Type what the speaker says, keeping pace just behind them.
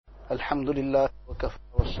الحمد لله وكفى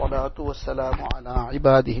والصلاة والسلام على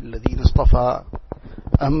عباده الذين اصطفى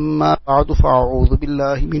أما بعد فأعوذ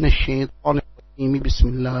بالله من الشيطان الرجيم بسم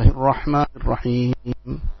الله الرحمن الرحيم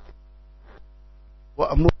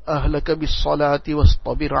وأمر أهلك بالصلاة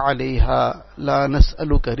واصطبر عليها لا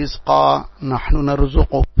نسألك رزقا نحن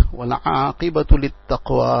نرزقك والعاقبة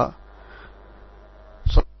للتقوى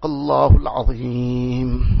صدق الله العظيم.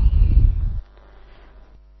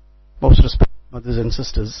 Most respected mothers and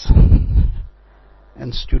sisters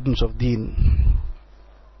and students of Deen,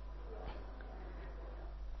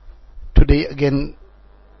 today again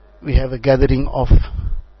we have a gathering of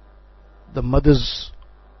the mothers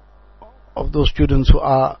of those students who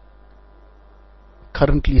are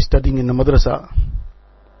currently studying in the madrasa.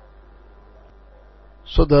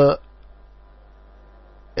 So the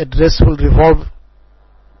address will revolve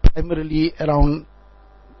primarily around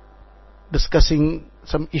discussing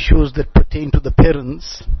some issues that pertain to the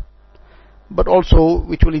parents, but also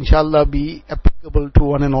which will inshallah be applicable to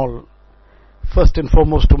one and all, first and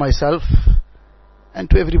foremost to myself and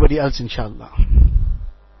to everybody else inshallah.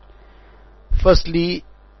 Firstly,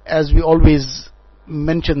 as we always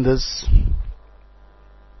mention this,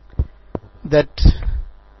 that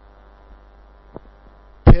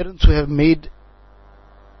parents who have made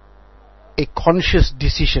a conscious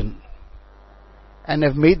decision and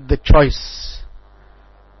have made the choice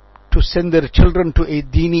to send their children to a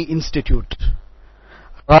Deeni institute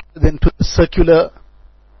rather than to the circular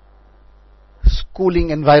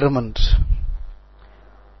schooling environment,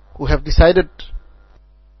 who have decided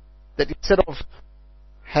that instead of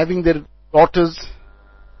having their daughters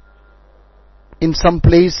in some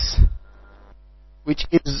place which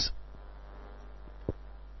is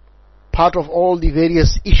part of all the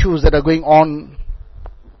various issues that are going on,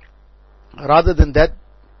 rather than that,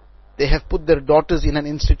 they have put their daughters in an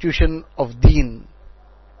institution of Deen.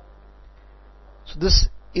 So this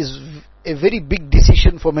is a very big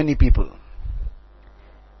decision for many people.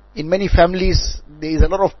 In many families, there is a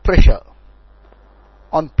lot of pressure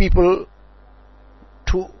on people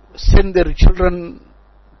to send their children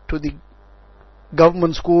to the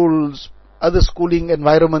government schools, other schooling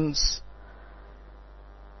environments.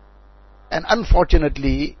 And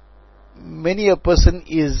unfortunately, many a person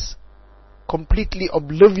is completely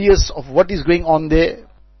oblivious of what is going on there.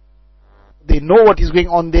 They know what is going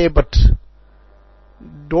on there, but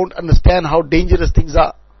don't understand how dangerous things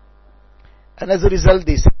are. And as a result,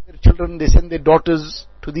 they send their children, they send their daughters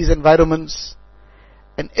to these environments.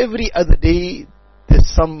 And every other day, there's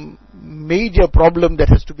some major problem that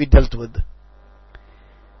has to be dealt with.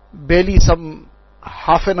 Barely some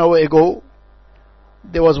half an hour ago,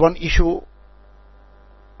 there was one issue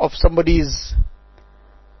of somebody's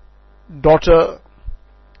daughter,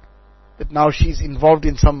 that now she's involved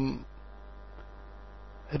in some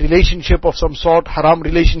relationship of some sort, haram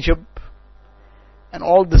relationship, and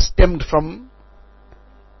all this stemmed from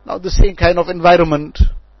now the same kind of environment.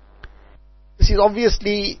 This is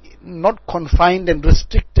obviously not confined and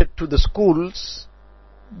restricted to the schools.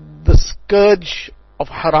 The scourge of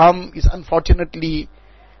haram is unfortunately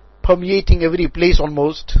permeating every place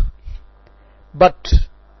almost. But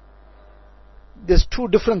there's two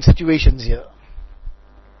different situations here.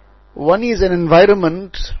 One is an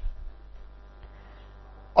environment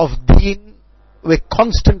of Deen where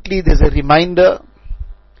constantly there's a reminder,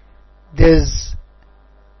 there's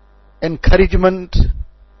encouragement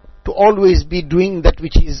to always be doing that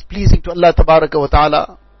which is pleasing to Allah Tabaraka wa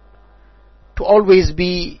Ta'ala, to always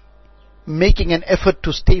be making an effort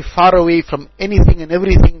to stay far away from anything and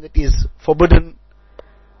everything that is forbidden,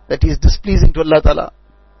 that is displeasing to Allah Ta'ala.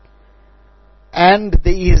 And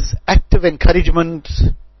there is active encouragement,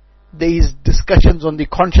 there is discussions on the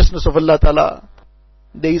consciousness of Allah Ta'ala,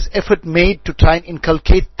 there is effort made to try and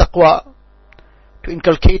inculcate taqwa, to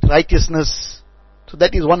inculcate righteousness. So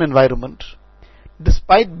that is one environment.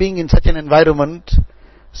 Despite being in such an environment,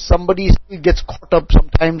 somebody still gets caught up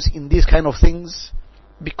sometimes in these kind of things,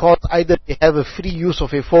 because either they have a free use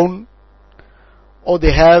of a phone, or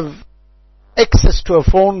they have access to a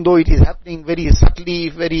phone, though it is happening very subtly,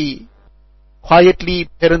 very quietly.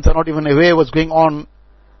 Parents are not even aware what's going on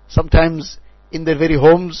sometimes in their very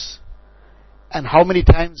homes. And how many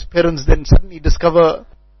times parents then suddenly discover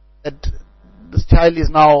that this child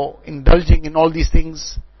is now indulging in all these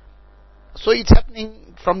things. So it's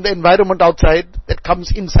happening from the environment outside that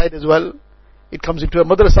comes inside as well. It comes into a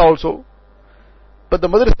madrasa also. But the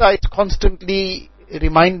madrasa is constantly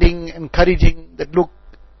reminding, encouraging that look,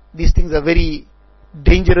 these things are very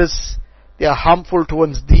dangerous, they are harmful to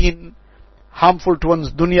one's deen, harmful to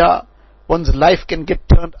one's dunya, one's life can get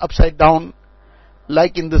turned upside down.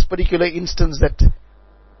 Like in this particular instance that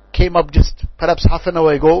came up just perhaps half an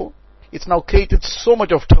hour ago, it's now created so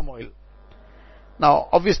much of turmoil. Now,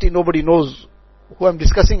 obviously nobody knows who I'm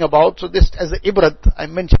discussing about, so this as a ibrat,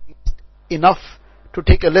 I'm mentioning enough to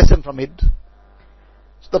take a lesson from it.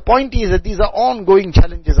 So the point is that these are ongoing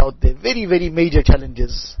challenges out there, very, very major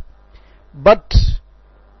challenges. But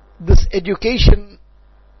this education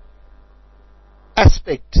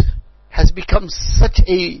aspect has become such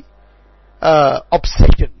a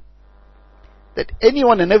obsession that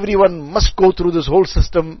anyone and everyone must go through this whole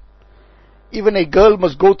system. Even a girl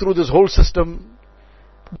must go through this whole system.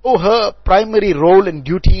 Though her primary role and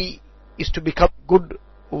duty is to become a good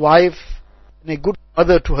wife and a good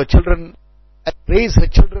mother to her children and raise her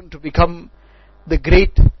children to become the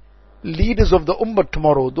great leaders of the ummah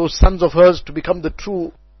tomorrow, those sons of hers to become the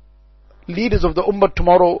true leaders of the ummah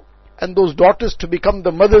tomorrow, and those daughters to become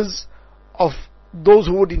the mothers of those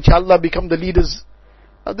who would inshallah become the leaders.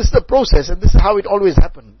 Now this is the process, and this is how it always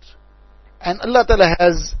happened. And Allah Ta'ala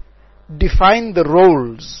has defined the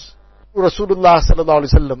roles. Rasulullah Sallallahu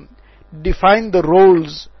Alaihi Wasallam defined the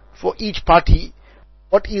roles for each party.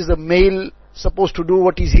 What is the male supposed to do?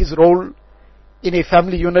 What is his role in a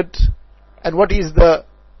family unit? And what is the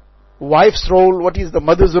wife's role? What is the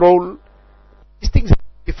mother's role? These things are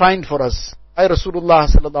defined for us by Rasulullah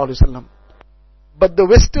Sallallahu Alaihi Wasallam. But the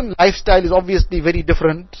Western lifestyle is obviously very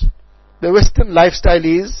different. The Western lifestyle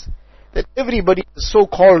is that everybody is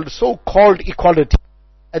so-called equality,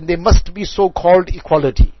 and there must be so-called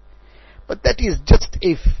equality. But that is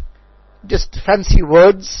just fancy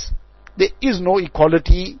words. There is no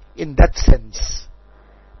equality in that sense.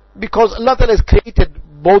 Because Allah Ta'ala has created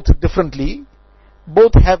both differently.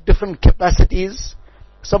 Both have different capacities.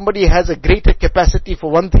 Somebody has a greater capacity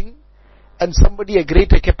for one thing, and somebody a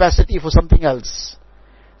greater capacity for something else.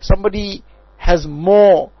 Somebody has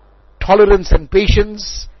more tolerance and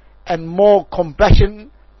patience and more compassion,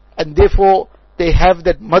 and therefore they have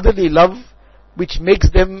that motherly love which makes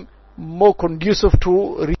them more conducive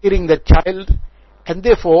to rearing that child, and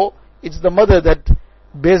therefore it's the mother that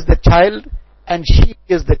bears the child, and she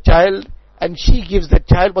bears the child, and she gives the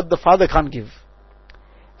child what the father can't give.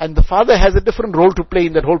 And the father has a different role to play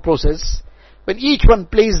in that whole process. When each one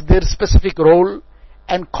plays their specific role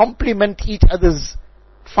and complement each other's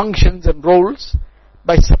functions and roles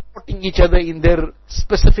by supporting each other in their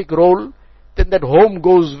specific role, then that home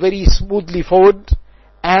goes very smoothly forward,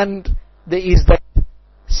 and there is that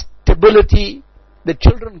stability. The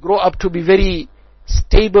children grow up to be very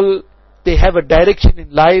stable. They have a direction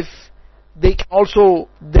in life. They can also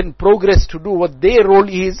then progress to do what their role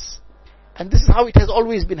is. And this is how it has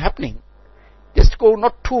always been happening. Just go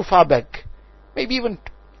not too far back, maybe even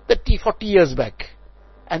 30, 40 years back,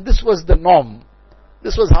 and this was the norm.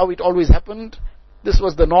 This was how it always happened. This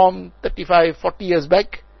was the norm 35, 40 years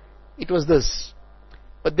back. It was this.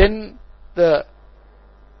 But then the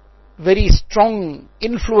very strong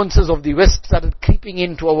influences of the West started creeping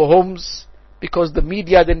into our homes, because the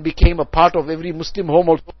media then became a part of every Muslim home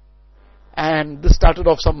also. And this started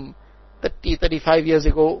off some 30, 35 years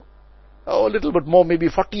ago, or a little bit more, maybe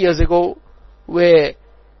 40 years ago, where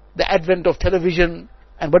the advent of television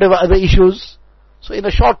and whatever other issues. So in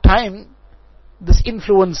a short time, this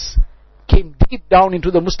influence came deep down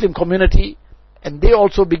into the Muslim community, and they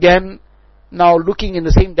also began now looking in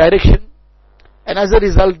the same direction. And as a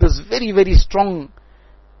result, this very, very strong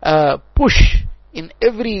push in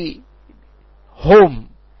every home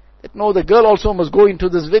that no, the girl also must go into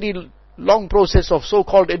this very long process of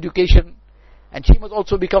so-called education, and she must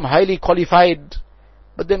also become highly qualified.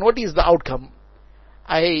 But then what is the outcome?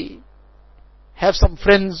 I have some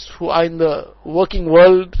friends who are in the working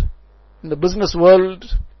world, in the business world,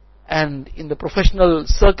 and in the professional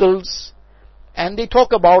circles, and they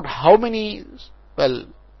talk about how many,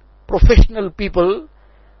 professional people,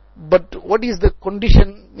 but what is the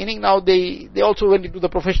condition, meaning now they also went into the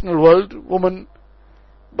professional world, women,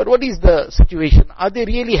 but what is the situation? Are they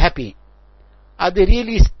really happy? Are they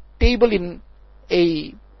really stable in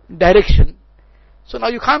a direction? So now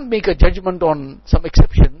you can't make a judgment on some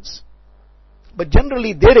exceptions, but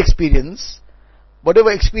generally their experience,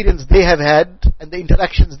 whatever experience they have had and the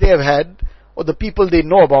interactions they have had, or the people they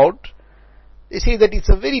know about, they say that it's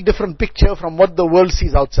a very different picture from what the world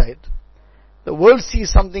sees outside. The world sees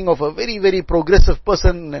something of a very, very progressive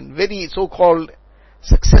person and very so-called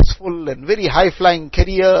successful and very high-flying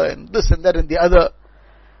career and this and that and the other.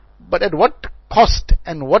 But at what cost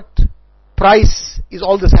and what price is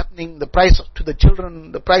all this happening? The price to the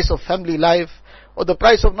children, the price of family life, or the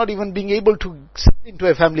price of not even being able to settle into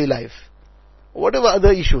a family life, or whatever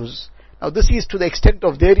other issues. Now this is to the extent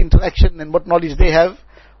of their interaction and what knowledge they have,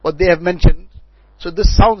 what they have mentioned. So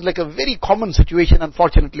this sounds like a very common situation,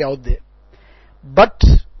 unfortunately, out there. But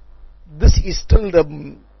this is still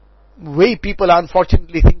the way people are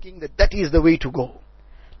unfortunately thinking that that is the way to go.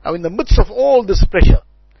 Now in the midst of all this pressure,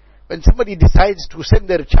 when somebody decides to send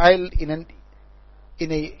their child in an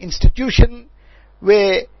institution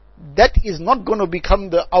where that is not going to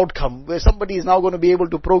become the outcome, where somebody is now going to be able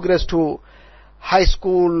to progress to high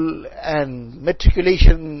school and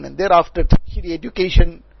matriculation and thereafter tertiary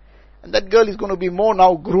education, and that girl is going to be more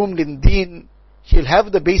now groomed in deen. She'll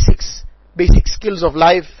have the basic skills of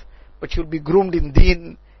life, but she'll be groomed in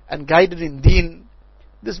deen and guided in deen.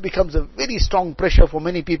 This becomes a very strong pressure for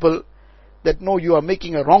many people that no, you are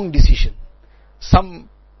making a wrong decision. Some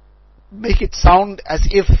make it sound as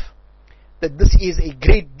if that this is a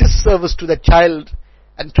great disservice to the child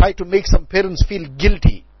and try to make some parents feel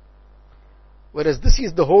guilty. Whereas this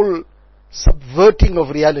is the whole subverting of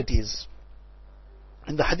realities.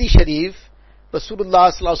 In the Hadith Sharif,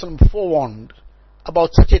 Rasulullah sallallahu alaihi wasallam forewarned about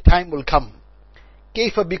such a time will come.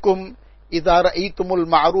 كيف بكم إذا رأيتم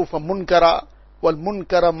المعروف منكرا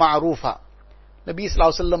والمنكر معروفا. Nabi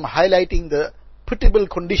sallallahu alaihi wasallam highlighting the pitiable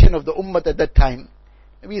condition of the ummah at that time.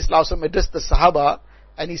 Nabi sallallahu alaihi wasallam addressed the Sahaba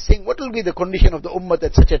and he's saying, what will be the condition of the ummah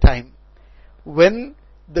at such a time? When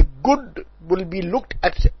the good will be looked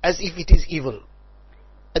at as if it is evil,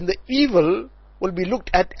 and the evil will be looked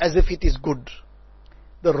at as if it is good.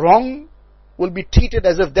 The wrong will be treated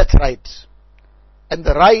as if that's right, and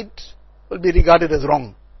the right will be regarded as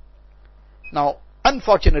wrong. Now,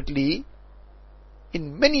 unfortunately,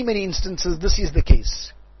 in many, many instances, this is the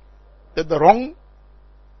case. That the wrong,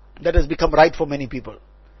 that has become right for many people.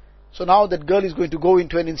 So now that girl is going to go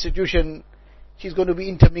into an institution, she's going to be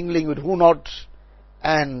intermingling with who not,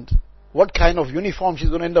 and what kind of uniform she's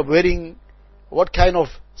going to end up wearing, what kind of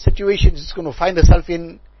situation she's going to find herself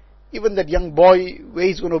in, even that young boy, where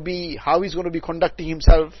he's going to be, how he's going to be conducting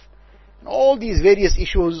himself, and all these various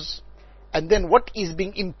issues, and then what is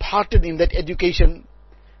being imparted in that education,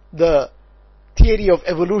 the theory of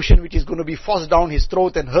evolution which is going to be forced down his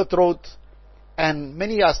throat and her throat, and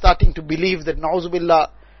many are starting to believe that, na'uzubillah,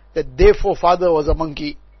 that their forefather was a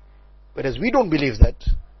monkey, whereas we don't believe that.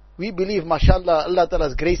 We believe, mashallah, Allah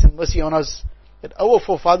Ta'ala's grace and mercy on us, that our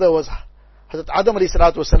forefather was Hazrat Adam alayhi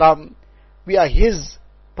salatu wasalam. We are his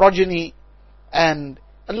progeny, and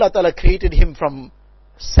Allah Ta'ala created him from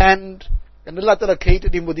sand, and Allah Ta'ala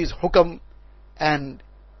created him with his hukam, and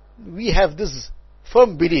we have this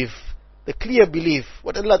firm belief, the clear belief,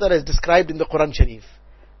 what Allah Ta'ala has described in the Quran Sharif.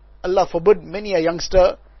 Allah forbid many a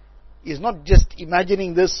youngster is not just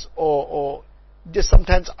imagining this or just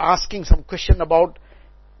sometimes asking some question about,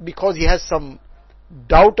 because he has some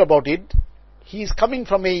doubt about it. He is coming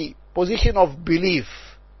from a position of belief.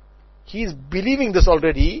 He is believing this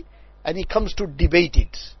already, and he comes to debate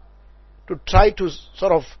it, to try to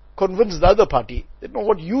sort of convince the other party that no,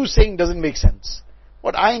 what you saying doesn't make sense.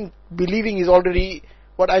 What I'm believing is already,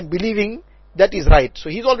 what I'm believing, that is right. So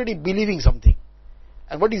he's already believing something.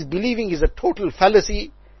 And what he's believing is a total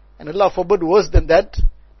fallacy, and Allah forbid worse than that,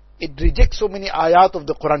 it rejects so many ayat of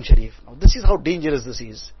the Quran Sharif. Now this is how dangerous this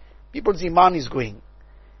is. People's iman is going.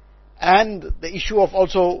 And the issue of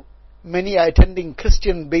also, many are attending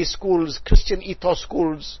Christian-based schools, Christian ethos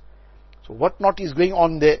schools. So what not is going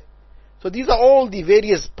on there? So these are all the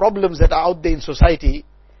various problems that are out there in society,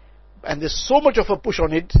 and there's so much of a push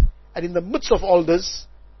on it, and in the midst of all this,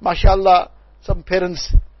 mashallah, some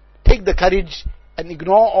parents take the courage and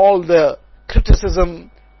ignore all the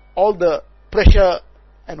criticism, all the pressure,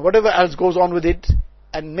 and whatever else goes on with it,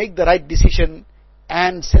 and make the right decision,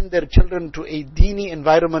 and send their children to a deeni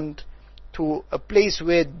environment, to a place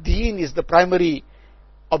where deen is the primary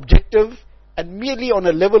objective, and merely on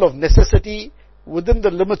a level of necessity, within the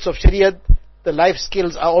limits of Shariat, the life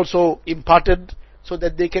skills are also imparted, so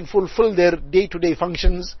that they can fulfill their day-to-day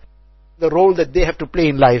functions, the role that they have to play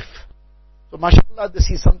in life. So mashallah, this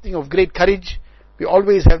is something of great courage. We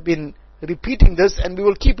always have been repeating this, and we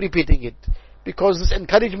will keep repeating it, because this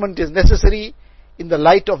encouragement is necessary in the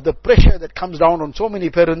light of the pressure that comes down on so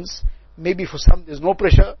many parents. Maybe for some there's no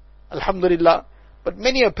pressure, alhamdulillah, but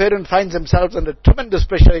many a parent finds themselves under tremendous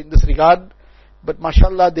pressure in this regard. But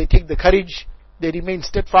mashallah, they take the courage, they remain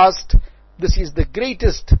steadfast. This is the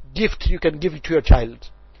greatest gift you can give to your child,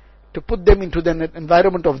 to put them into the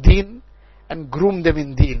environment of deen and groom them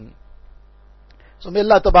in deen. So may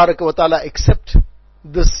Allah Tabaraka wa Ta'ala accept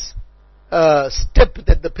this step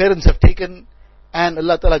that the parents have taken, and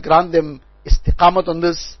Allah Ta'ala grant them istiqamat on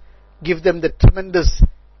this, give them the tremendous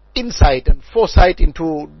insight and foresight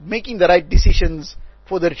into making the right decisions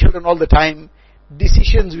for their children all the time,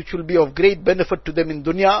 decisions which will be of great benefit to them in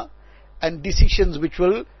dunya, and decisions which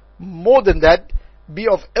will, more than that, be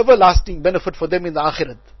of everlasting benefit for them in the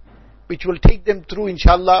akhirat, which will take them through,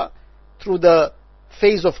 inshallah, through the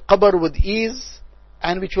phase of qabr with ease,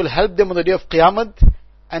 and which will help them on the day of Qiyamah,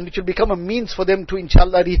 and which will become a means for them to,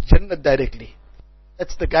 inshallah, reach Jannah directly.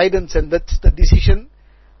 That's the guidance and that's the decision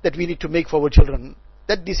that we need to make for our children.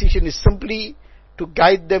 That decision is simply to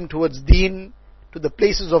guide them towards deen, to the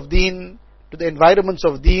places of deen, to the environments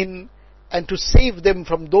of deen, and to save them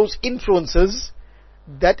from those influences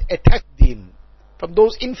that attack deen, from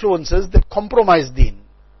those influences that compromise deen.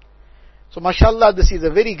 So mashallah, this is a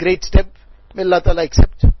very great step. May Allah Ta'ala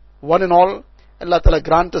accept one and all. Allah Ta'ala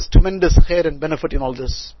grant us tremendous khair and benefit in all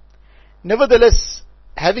this. Nevertheless,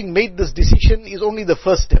 having made this decision is only the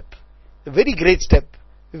first step. A very great step,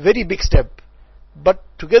 a very big step. But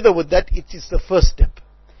together with that, it is the first step.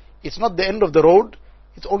 It's not the end of the road,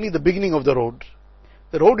 it's only the beginning of the road.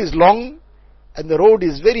 The road is long, and the road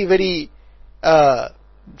is very, very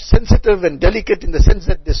sensitive and delicate in the sense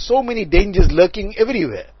that there's so many dangers lurking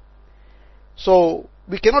everywhere. So,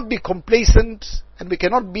 we cannot be complacent, and we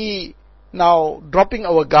cannot be now dropping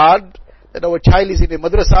our guard that our child is in a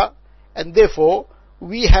madrasa, and therefore,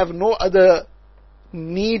 we have no other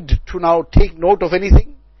need to now take note of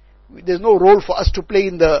anything. There's no role for us to play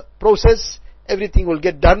in the process. Everything will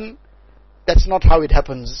get done. That's not how it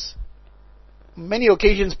happens. Many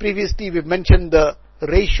occasions previously we've mentioned the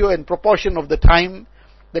ratio and proportion of the time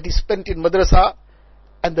that is spent in madrasa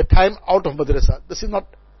and the time out of madrasa. This is not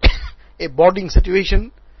a boarding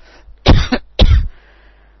situation.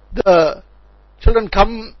 The children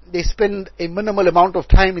come, they spend a minimal amount of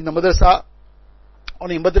time in the madrasa.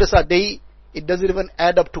 On a madrasa day, it doesn't even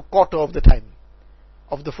add up to quarter of the time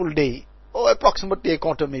of the full day, or approximately a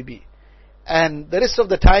quarter maybe. And the rest of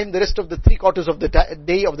the time, the rest of the 3/4 of the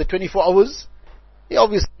day of the 24 hours, they're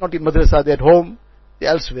obviously not in madrasa, they're at home, they're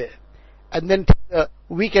elsewhere. And then take the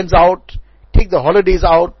weekends out, take the holidays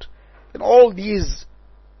out, and all these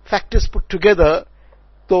factors put together,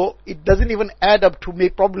 though it doesn't even add up to maybe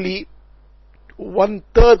probably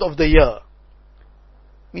 1/3 of the year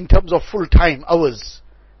in terms of full time hours.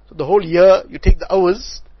 So the whole year, you take the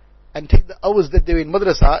hours and take the hours that they were in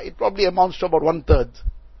madrasa, it probably amounts to about 1/3.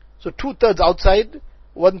 So 2/3 outside,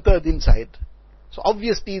 1/3 inside. So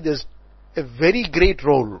obviously there's a very great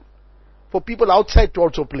role for people outside to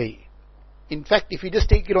also play. In fact, if you just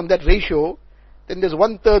take it on that ratio, then there's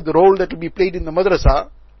 1/3 role that will be played in the madrasa,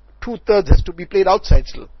 2/3 has to be played outside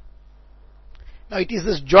still. Now it is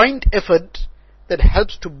this joint effort that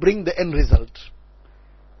helps to bring the end result.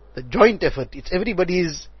 The joint effort, it's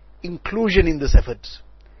everybody's inclusion in this effort.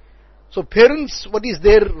 So parents, what is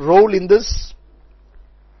their role in this?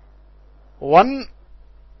 One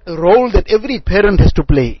role that every parent has to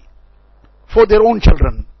play for their own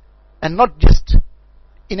children, and not just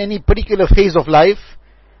in any particular phase of life,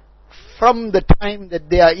 from the time that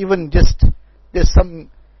they are even just, there's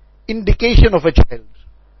some indication of a child,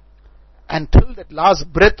 until that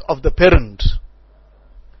last breath of the parent.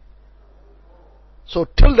 So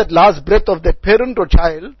till that last breath of that parent or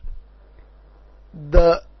child,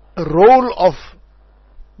 the role of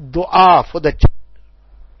dua for the child,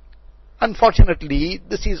 unfortunately,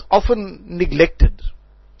 this is often neglected.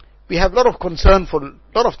 We have a lot of concern for a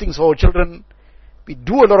lot of things for our children. We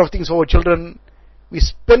do a lot of things for our children. We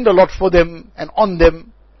spend a lot for them and on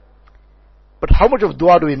them. But how much of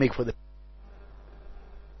dua do we make for them?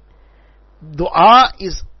 Dua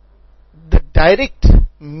is the direct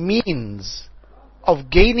means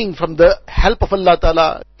of gaining from the help of Allah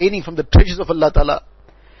Ta'ala, gaining from the treasures of Allah Ta'ala.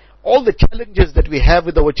 All the challenges that we have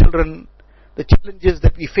with our children, the challenges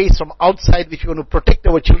that we face from outside, which we want to protect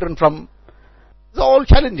our children from, these are all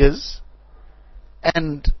challenges.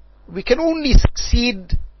 And we can only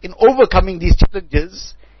succeed in overcoming these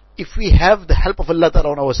challenges if we have the help of Allah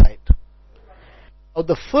Ta'ala on our side. Now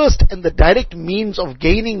the first and the direct means of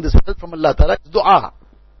gaining this help from Allah Ta'ala is dua.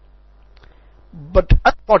 But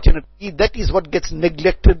unfortunately, that is what gets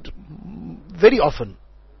neglected very often,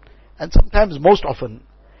 and sometimes most often,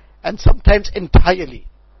 and sometimes entirely.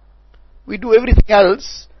 We do everything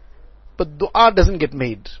else, but dua doesn't get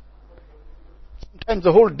made. Sometimes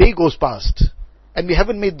the whole day goes past, and we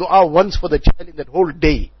haven't made dua once for the child in that whole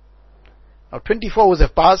day. Now 24 hours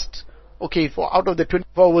have passed. Okay, for out of the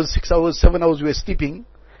 24 hours, 6 hours, 7 hours we were sleeping.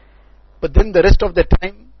 But then the rest of the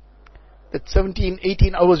time, that 17,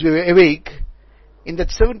 18 hours we were awake, in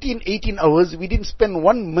that 17, 18 hours, we didn't spend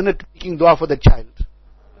 1 minute making dua for the child.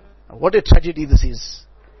 Now, what a tragedy this is.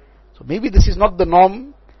 So maybe this is not the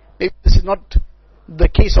norm, maybe this is not the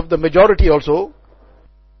case of the majority also,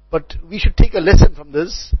 but we should take a lesson from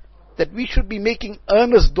this, that we should be making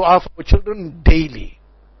earnest dua for our children daily.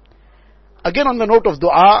 Again on the note of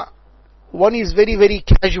dua, One is very, very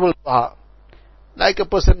casual dua. Like a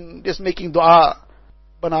person just making dua,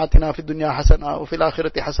 "Rabbana atina fid dunya hasana, wa fil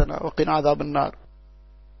akhirati hasana, wa qina adhaban nar."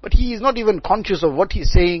 But he is not even conscious of what he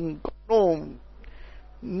is saying.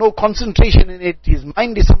 No concentration in it. His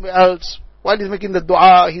mind is somewhere else. While he's making the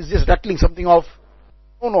dua, he's just rattling something off.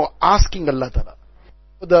 Asking Allah Ta'ala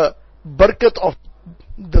for the barakat of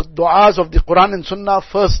the du'as of the Quran and Sunnah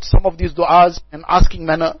first, some of these du'as in asking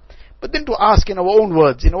manner, but then to ask in our own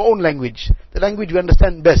words, in our own language, the language we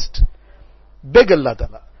understand best. Beg Allah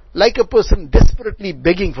Ta'ala, like a person desperately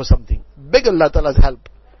begging for something. Beg Allah Ta'ala's help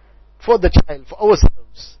for the child, for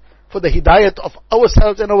ourselves, for the hidayat of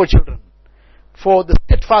ourselves and our children, for the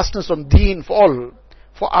steadfastness on deen, for all,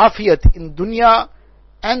 for afiyat in dunya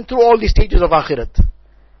and through all the stages of akhirat.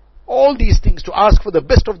 All these things, to ask for the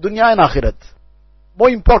best of dunya and akhirat. More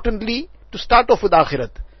importantly, to start off with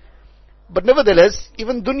akhirat. But nevertheless,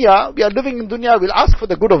 even dunya, we are living in dunya, we'll ask for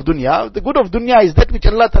the good of dunya. The good of dunya is that which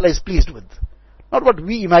Allah Ta'ala is pleased with. Not what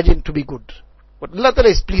we imagine to be good. What Allah Ta'ala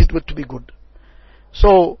is pleased with to be good.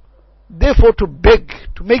 So, therefore to beg,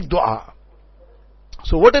 to make dua.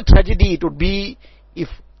 So what a tragedy it would be if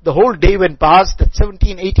the whole day went past, that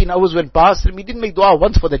 17, 18 hours went past, and we didn't make dua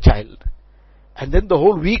once for the child. And then the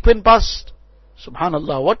whole week went past.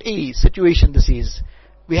 Subhanallah, what a situation this is.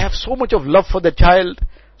 We have so much of love for the child,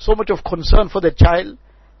 so much of concern for the child.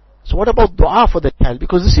 So what about dua for the child?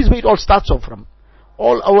 Because this is where it all starts off from.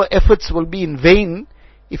 All our efforts will be in vain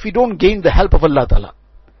if we don't gain the help of Allah Ta'ala.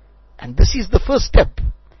 And this is the first step.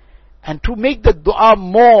 And to make the dua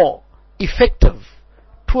more effective,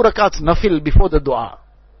 2 rakats nafil before the dua,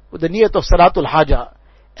 with the niyat of Salatul Haja,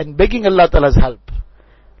 and begging Allah Ta'ala's help.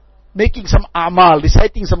 Making some a'mal,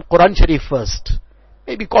 reciting some Quran Sharif first.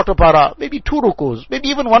 Maybe quarter para, maybe 2 rukus, maybe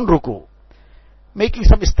even 1 ruku. Making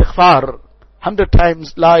some istighfar, 100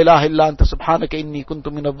 times, La ilaha illa anta subhanaka inni kuntu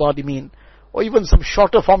minadh dhalimin. Or even some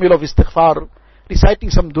shorter formula of istighfar, reciting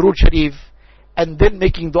some durood Sharif, and then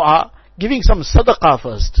making dua, giving some sadaqah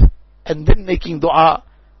first, and then making dua.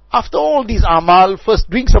 After all these a'mal, first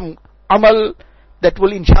doing some amal that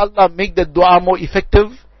will inshallah make the dua more effective,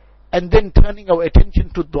 and then turning our attention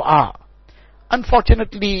to dua.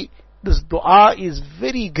 Unfortunately, this dua is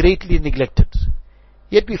very greatly neglected.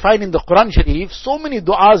 Yet we find in the Quran Sharif so many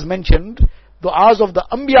du'as mentioned, du'as of the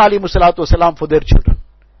Anbiya alayhi salatu wasalam for their children.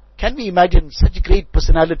 Can we imagine such great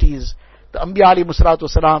personalities? The Anbiya alayhi salatu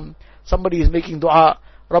wasalam, somebody is making dua,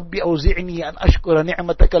 Rabbi awzi'ni an ashkura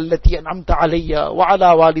ni'mataka allati an'amta alayya wa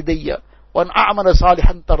ala walidayya wa an a'mala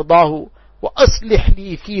salihan tardahu wa aslih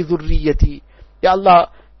li fi dhurriyyati. Ya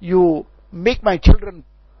Allah, you make my children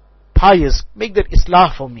pious, make their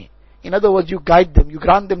islah for me. In other words, you guide them, you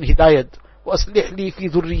grant them hidayat. وَأَصْلِحْ لِي فِي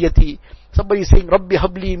ذُرِّيَّتِي. Somebody is saying, Rabbi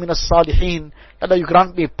habli min as-salihin. Allah, you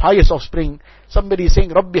grant me pious offspring. Somebody is saying,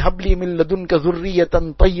 Rabbi habli min ladunka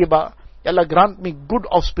dhurriyatan tayyiba. Allah, grant me good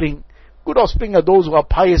offspring. Good offspring are those who are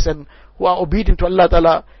pious and who are obedient to Allah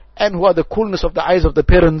Ta'ala and who are the coolness of the eyes of the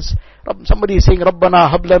parents. Somebody is saying,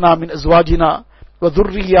 Rabbana hablana min azwajina wa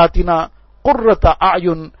dhurriyatina qurrata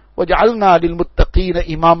a'yun waj'alna lil muttaqina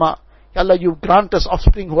imama. Allah, you grant us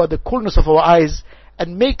offspring who are the coolness of our eyes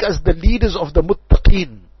and make us the leaders of the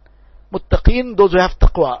muttaqeen. Muttaqeen, those who have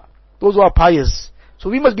taqwa, those who are pious. So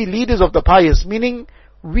we must be leaders of the pious, meaning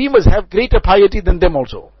we must have greater piety than them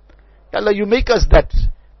also. Allah, you make us that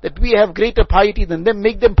we have greater piety than them,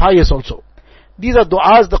 make them pious also. These are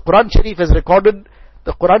du'as the Quran Sharif has recorded.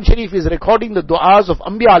 The Quran Sharif is recording the du'as of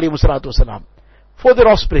Anbiya alayhi salatu wasalam for their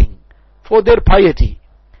offspring, for their piety.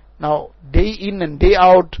 Now, day in and day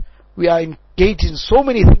out, we are engaged in so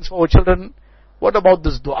many things for our children. What about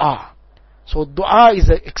this dua? So dua is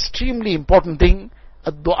an extremely important thing.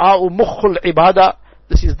 Ad-du'a mukhul ibadah.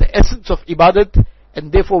 This is the essence of ibadat,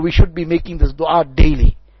 and therefore we should be making this dua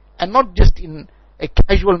daily. And not just in a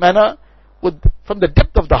casual manner, from the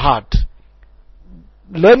depth of the heart.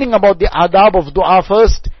 Learning about the adab of dua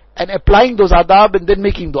first, and applying those adab and then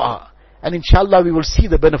making dua. And inshallah we will see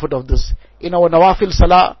the benefit of this. In our nawafil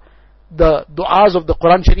salah, the du'as of the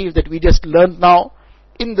Quran Sharif that we just learned now,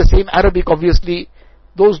 in the same Arabic obviously,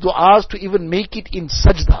 those du'as to even make it in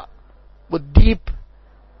sajda, with deep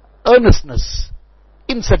earnestness,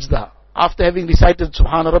 in sajda, after having recited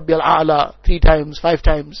Subhana Rabbi al-A'la 3 times, 5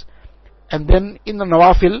 times, and then in the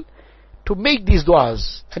nawafil, to make these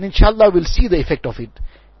du'as, and inshallah we'll see the effect of it.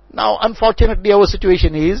 Now unfortunately our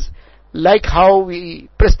situation is, like how we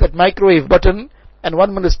press that microwave button, and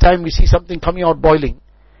 1 minute's time we see something coming out boiling.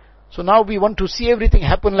 So now we want to see everything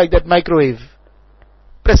happen like that microwave.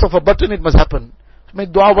 Press of a button, it must happen.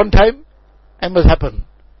 Make dua 1 time, and must happen.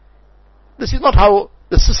 This is not how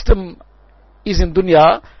the system is in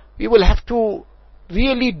dunya. We will have to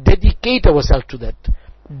really dedicate ourselves to that,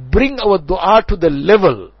 bring our dua to the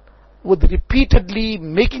level, with repeatedly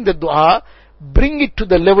making the dua, bring it to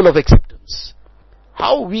the level of acceptance.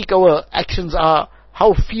 How weak our actions are,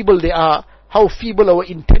 how feeble they are, how feeble our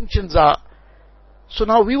intentions are. So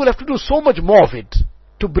now we will have to do so much more of it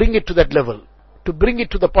to bring it to that level, to bring it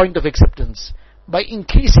to the point of acceptance, by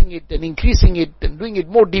increasing it and doing it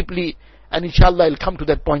more deeply, and inshallah it'll come to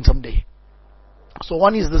that point someday. So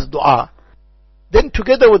one is this dua. Then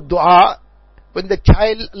together with dua, when the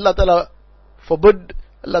child, Allah Ta'ala forbid,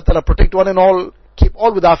 Allah Ta'ala protect one and all, keep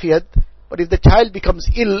all with afiyat, but if the child becomes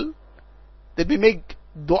ill, then we make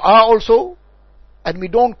dua also, and we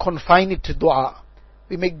don't confine it to dua.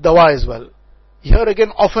 We make dawa as well. Here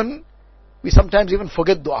again, often, we sometimes even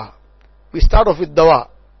forget dua. We start off with dawa.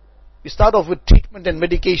 We start off with treatment and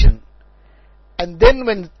medication. And then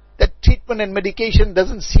when that treatment and medication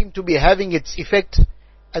doesn't seem to be having its effect,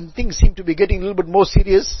 and things seem to be getting a little bit more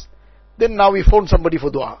serious, then now we phone somebody for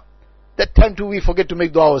dua. That time too we forget to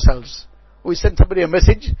make dua ourselves. We send somebody a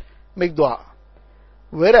message, make dua.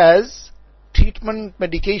 Whereas, treatment,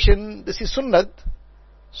 medication, this is sunnat.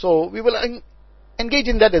 So we will engage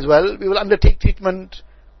in that as well. We will undertake treatment,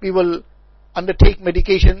 we will undertake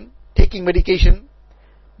medication, taking medication,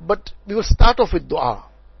 but we will start off with dua.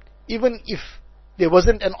 Even if there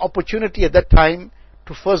wasn't an opportunity at that time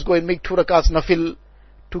to first go and make 2 rakats nafil,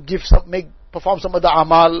 to perform some other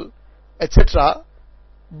amal, etc.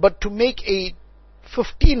 But to make a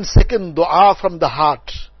 15-second dua from the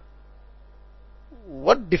heart,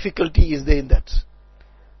 what difficulty is there in that?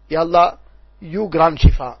 Ya Allah, you grant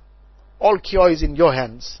shifa. All cure is in your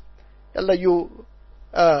hands. Ya Allah, you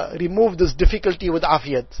remove this difficulty with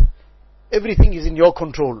afiyat. Everything is in your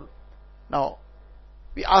control. Now,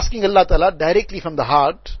 we are asking Allah Ta'ala directly from the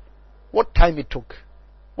heart, what time it took,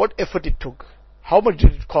 what effort it took, how much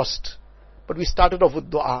did it cost. But we started off with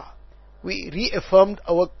dua. We reaffirmed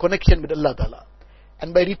our connection with Allah Ta'ala.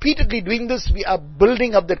 And by repeatedly doing this, we are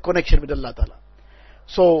building up that connection with Allah Ta'ala.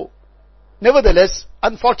 So, nevertheless,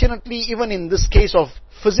 unfortunately, even in this case of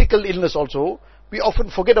physical illness also, we often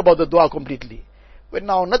forget about the dua completely. When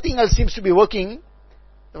now nothing else seems to be working,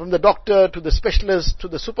 from the doctor to the specialist to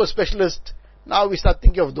the super specialist, now we start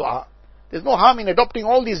thinking of dua. There's no harm in adopting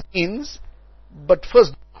all these means, but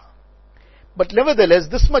first dua. But nevertheless,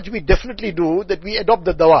 this much we definitely do, that we adopt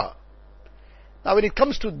the dua. Now when it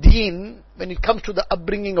comes to deen, when it comes to the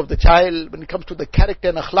upbringing of the child, when it comes to the character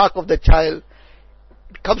and akhlaq of the child,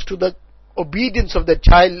 it comes to the obedience of the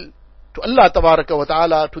child to Allah Tabaraka wa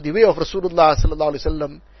Ta'ala, to the way of Rasulullah Sallallahu Alaihi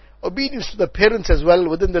Wasallam, obedience to the parents as well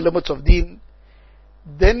within the limits of deen,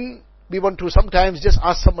 then we want to sometimes just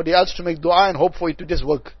ask somebody else to make dua and hope for it to just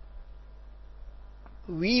work.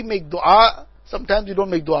 We make dua, sometimes we don't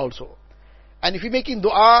make dua also. And if you're making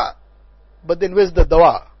dua, but then where's the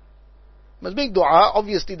dawa? Must make dua,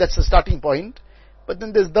 obviously that's the starting point, but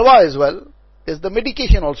then there's dawa as well, there's the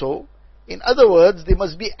medication also. In other words, there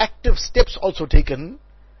must be active steps also taken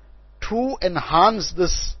to enhance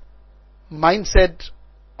this mindset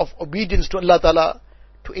of obedience to Allah Ta'ala,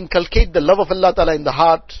 to inculcate the love of Allah Ta'ala in the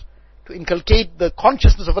heart, to inculcate the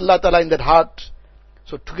consciousness of Allah Ta'ala in that heart.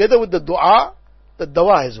 So together with the dua, the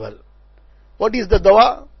dawa as well. What is the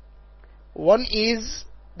dawa? One is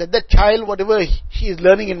that the child, whatever she is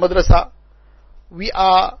learning in madrasa, we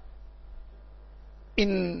are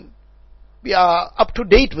up to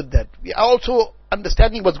date with that. We are also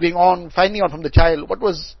understanding what's going on, finding out from the child what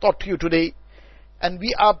was taught to you today, and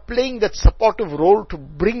we are playing that supportive role to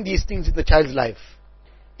bring these things in the child's life.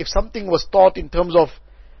 If something was taught in terms of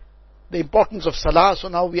the importance of salah, so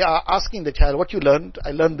now we are asking the child, what you learned?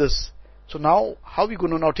 I learned this. So now, how are we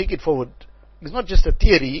going to now take it forward? It's not just a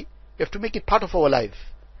theory, we have to make it part of our life.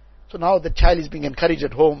 So now the child is being encouraged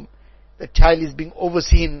at home, the child is being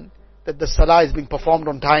overseen, that the salah is being performed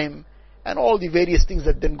on time, and all the various things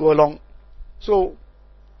that then go along. So,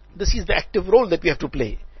 this is the active role that we have to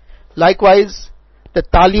play. Likewise, the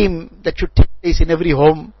talim that should take place in every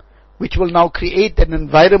home, which will now create an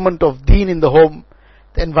environment of deen in the home,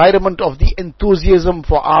 the environment of the enthusiasm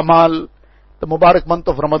for amal. The Mubarak month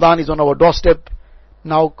of Ramadan is on our doorstep.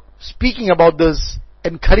 Now, speaking about this,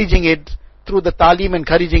 encouraging it, through the talim,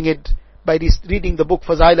 encouraging it, by reading the book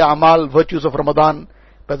Fazail Amal, Virtues of Ramadan,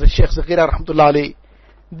 by the Sheikh Zakira Rahmatullah Alayh.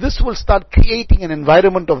 This will start creating an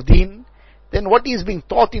environment of deen. Then what is being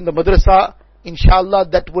taught in the madrasa, inshallah,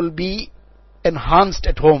 that will be enhanced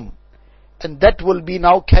at home. And that will be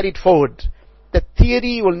now carried forward. The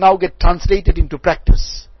theory will now get translated into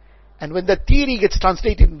practice. And when the theory gets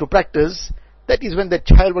translated into practice, that is when the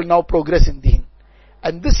child will now progress in deen.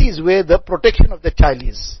 And this is where the protection of the child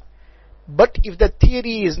is. But if the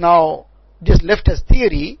theory is now just left as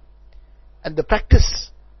theory, and the practice,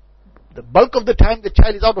 the bulk of the time the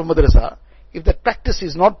child is out of madrasa, if that practice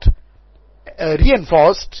is not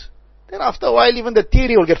reinforced, then after a while even the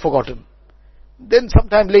theory will get forgotten. Then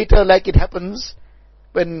sometime later, like it happens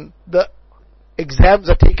when the exams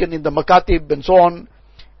are taken in the makatib and so on,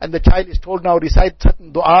 and the child is told now recite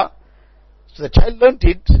certain dua. So the child learnt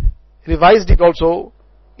it, revised it also.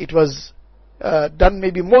 It was done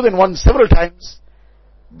maybe more than once, several times.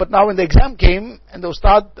 But now when the exam came and the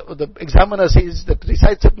ustad, the examiner says that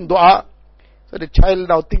recite certain dua, so the child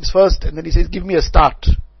now thinks first and then he says, give me a start.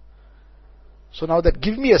 So now that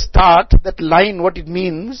give me a start, that line, what it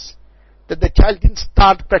means, that the child didn't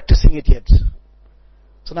start practicing it yet.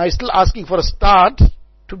 So now he's still asking for a start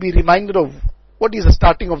to be reminded of what is the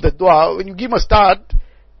starting of the dua. When you give him a start,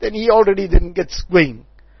 then he already then gets going.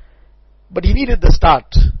 But he needed the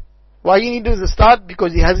start. Why he needed the start?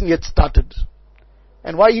 Because he hasn't yet started.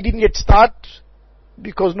 And why he didn't yet start?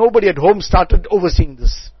 Because nobody at home started overseeing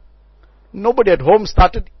this. Nobody at home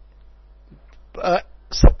started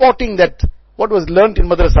supporting that what was learnt in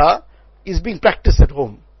madrasa is being practiced at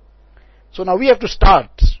home. So now we have to start.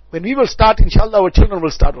 When we will start, inshallah, our children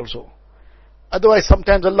will start also. Otherwise,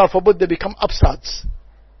 sometimes, Allah forbid, they become upstarts.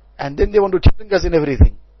 And then they want to challenge us in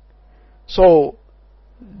everything. So,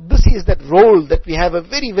 this is that role that we have, a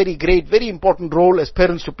very, very great, very important role as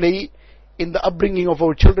parents to play in the upbringing of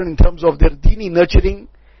our children in terms of their deeni nurturing.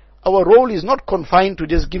 Our role is not confined to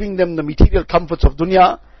just giving them the material comforts of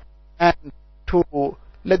dunya and to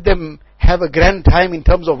let them have a grand time in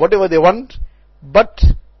terms of whatever they want, but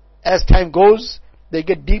as time goes, they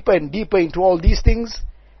get deeper and deeper into all these things,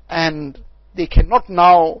 and they cannot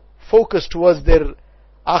now focus towards their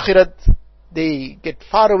akhirat. They get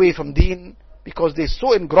far away from deen because they're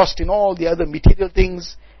so engrossed in all the other material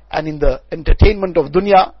things and in the entertainment of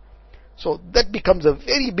dunya. So that becomes a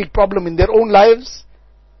very big problem in their own lives,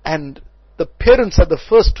 and the parents are the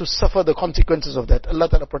first to suffer the consequences of that. Allah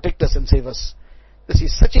Ta'ala protect us and save us. This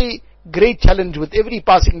is such a great challenge. With every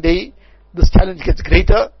passing day, this challenge gets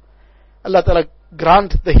greater. Allah Ta'ala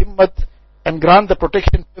grant the himmat and grant the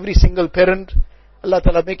protection to every single parent. Allah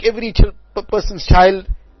Ta'ala make every person's child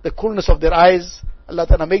the coolness of their eyes. Allah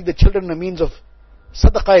Ta'ala make the children a means of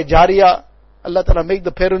sadaqah jariyah. Allah Ta'ala make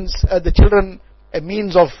the parents, the children a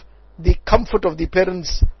means of the comfort of the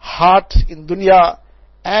parents' heart in dunya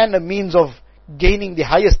and a means of gaining the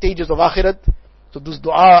higher stages of akhirat. So this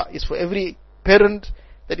dua is for every parent,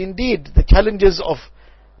 that indeed the challenges of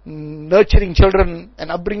nurturing children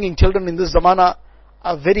and upbringing children in this zamana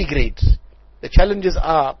are very great. The challenges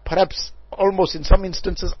are perhaps almost in some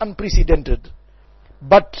instances unprecedented.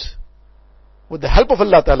 But with the help of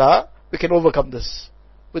Allah Ta'ala, we can overcome this.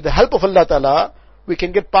 With the help of Allah Ta'ala, we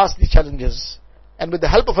can get past these challenges. And with the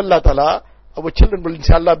help of Allah Ta'ala, our children will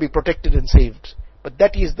inshallah be protected and saved. But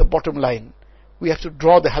that is the bottom line. We have to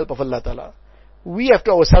draw the help of Allah Ta'ala. We have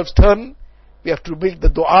to ourselves turn. We have to make the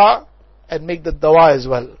dua and make the dawa as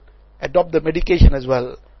well. Adopt the medication as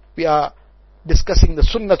well. We are discussing the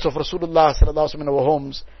sunnats of Rasulullah sallallahu alaihi wasallam in our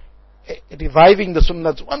homes, reviving the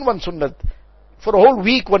sunnats, one sunnat, for a whole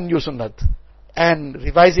week one new sunnat, and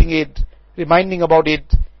revising it, reminding about it.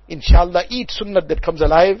 Inshallah, each sunnat that comes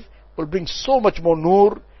alive will bring so much more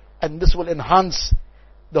nur, and this will enhance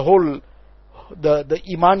the whole, the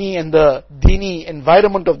imani and the dini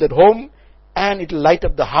environment of that home, and it will light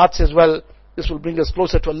up the hearts as well. This will bring us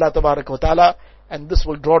closer to Allah Tabaraka wa Ta'ala, and this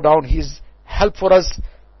will draw down His help for us.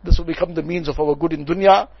 This will become the means of our good in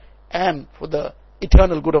dunya and for the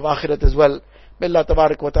eternal good of akhirat as well. May Allah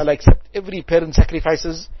Tabaraka wa Ta'ala accept every parent's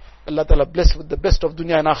sacrifices. Allah Ta'ala bless with the best of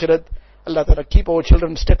dunya and akhirat. Allah Ta'ala keep our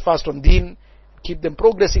children steadfast on deen, keep them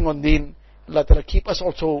progressing on deen. Allah Ta'ala keep us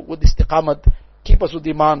also with istiqamat, keep us with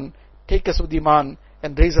iman, take us with iman,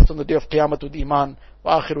 and raise us on the day of qiyamah with iman.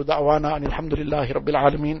 Wa akhiru da'wana anil hamdulillahi rabbil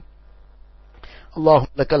alameen. اللهم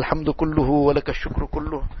لك الحمد كله ولك الشكر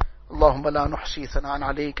كله اللهم لا نحصي ثناء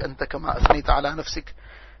عليك أنت كما أثنيت على نفسك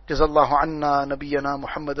جزا الله عنا نبينا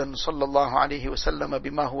محمدا صلى الله عليه وسلم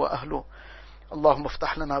بما هو أهله اللهم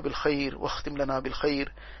افتح لنا بالخير واختم لنا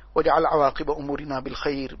بالخير واجعل عواقب أمورنا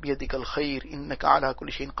بالخير بيدك الخير إنك على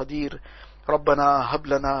كل شيء قدير ربنا هب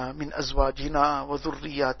لنا من أزواجنا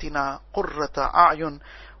وذرياتنا قرة أعين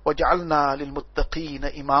واجعلنا للمتقين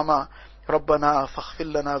إماما ربنا فاغفر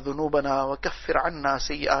لنا ذنوبنا وكفر عنا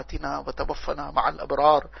سيئاتنا وتوفنا مع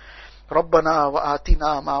الأبرار ربنا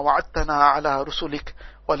وآتنا ما وعدتنا على رسلك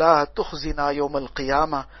ولا تخزنا يوم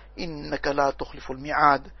القيامة إنك لا تخلف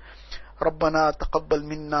الميعاد ربنا تقبل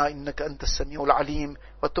منا إنك أنت السميع العليم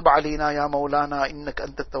وتب علينا يا مولانا إنك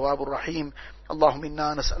أنت التواب الرحيم اللهم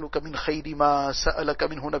إنا نسألك من خير ما سألك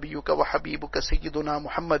منه نبيك وحبيبك سيدنا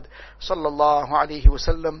محمد صلى الله عليه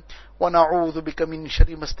وسلم، ونعوذ بك من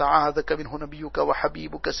شر ما استعاذك منه نبيك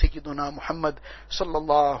وحبيبك سيدنا محمد صلى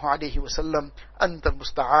الله عليه وسلم. أنت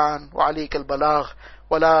المستعان وعليك البلاغ،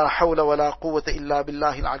 ولا حول ولا قوة إلا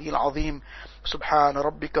بالله العلي العظيم. سبحان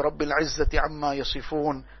ربك رب العزة عما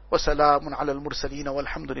يصفون، وسلام على المرسلين،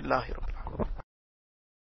 والحمد لله رب العالمين.